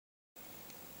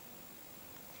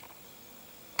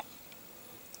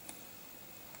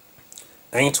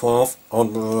A12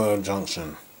 Aldborough Road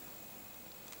Junction.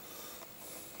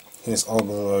 Here's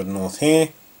Aldborough Road North here,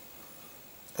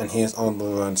 and here's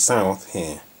Aldborough Road South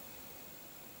here.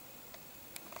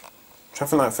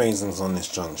 Traffic light phasings on this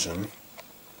junction.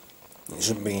 It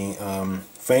should be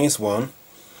phase 1,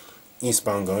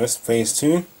 eastbound goes, phase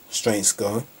 2, straights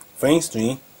go, phase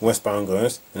 3, westbound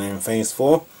goes, and then phase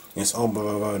 4 is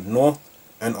Aldborough Road North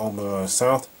and Aldborough Road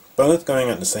South, both going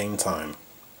at the same time.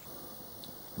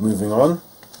 Moving on.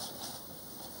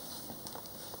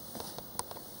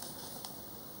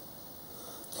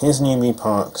 Here's Newbury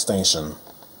Park Station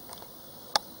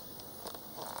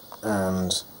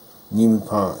and Newbury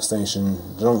Park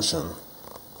Station Junction.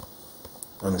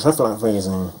 And the traffic light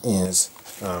phasing is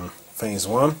phase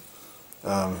 1,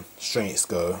 straights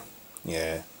go,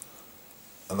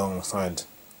 alongside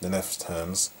the left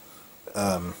turns.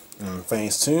 And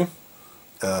phase 2,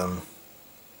 the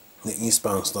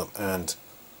eastbound stop, and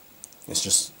it's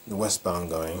just the westbound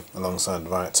going alongside the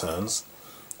right turns.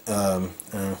 And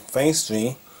phase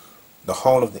 3, the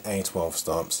whole of the A12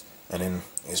 stops, and then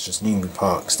it's just Newbury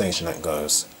Park Station that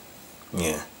goes.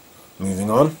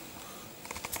 Moving on.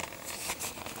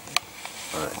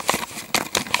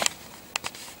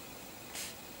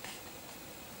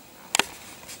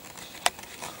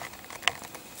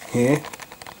 Here,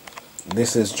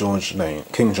 this is George Lane,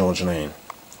 King George Lane.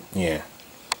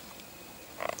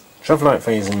 Traffic light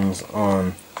phasings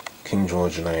on King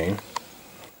George Lane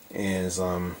is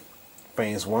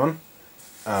phase 1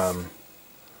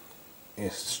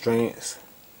 is straights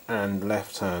and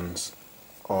left turns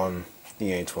on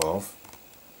the A12.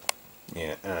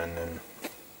 And then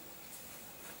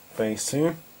phase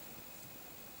 2,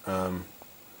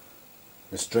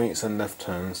 the straights and left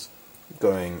turns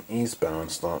going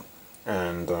eastbound stop,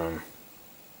 and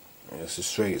it's the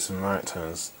straights and right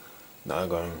turns that are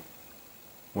going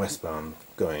westbound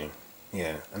going.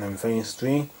 And then phase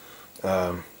 3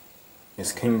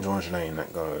 is King George Lane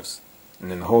that goes, and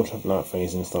then the whole traffic light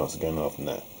phasing starts again after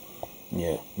that.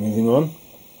 Moving on.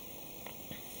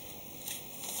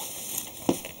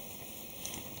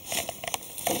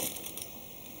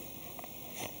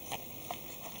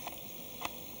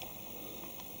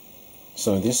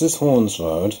 So this is Horns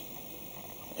Road,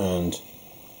 and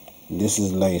this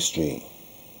is Leigh Street.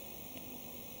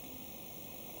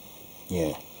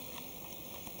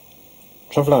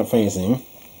 Traffic light phasing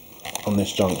on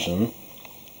this junction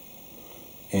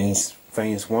is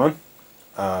phase 1.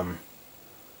 The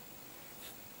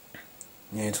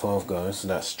A12 goes, so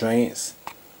that's straights,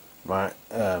 right,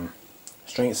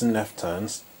 straights and left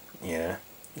turns,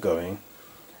 going,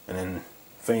 and then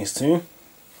phase 2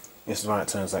 is the right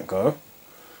turns that go.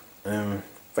 And then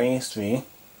phase 3,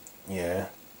 is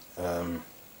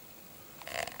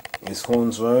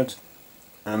Horns Road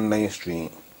and Leigh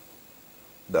Street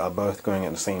that are both going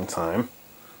at the same time.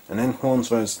 And then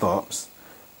Horns Road stops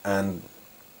and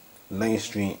Leigh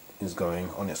Street is going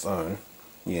on its own,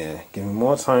 giving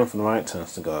more time for the right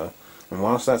turns to go. And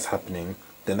whilst that's happening,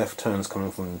 the left turns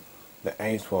coming from the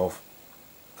A12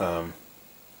 going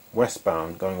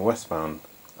westbound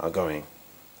are going.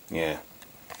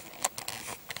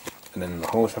 And then the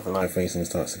whole traffic light phasing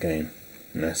starts again,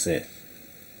 and that's it.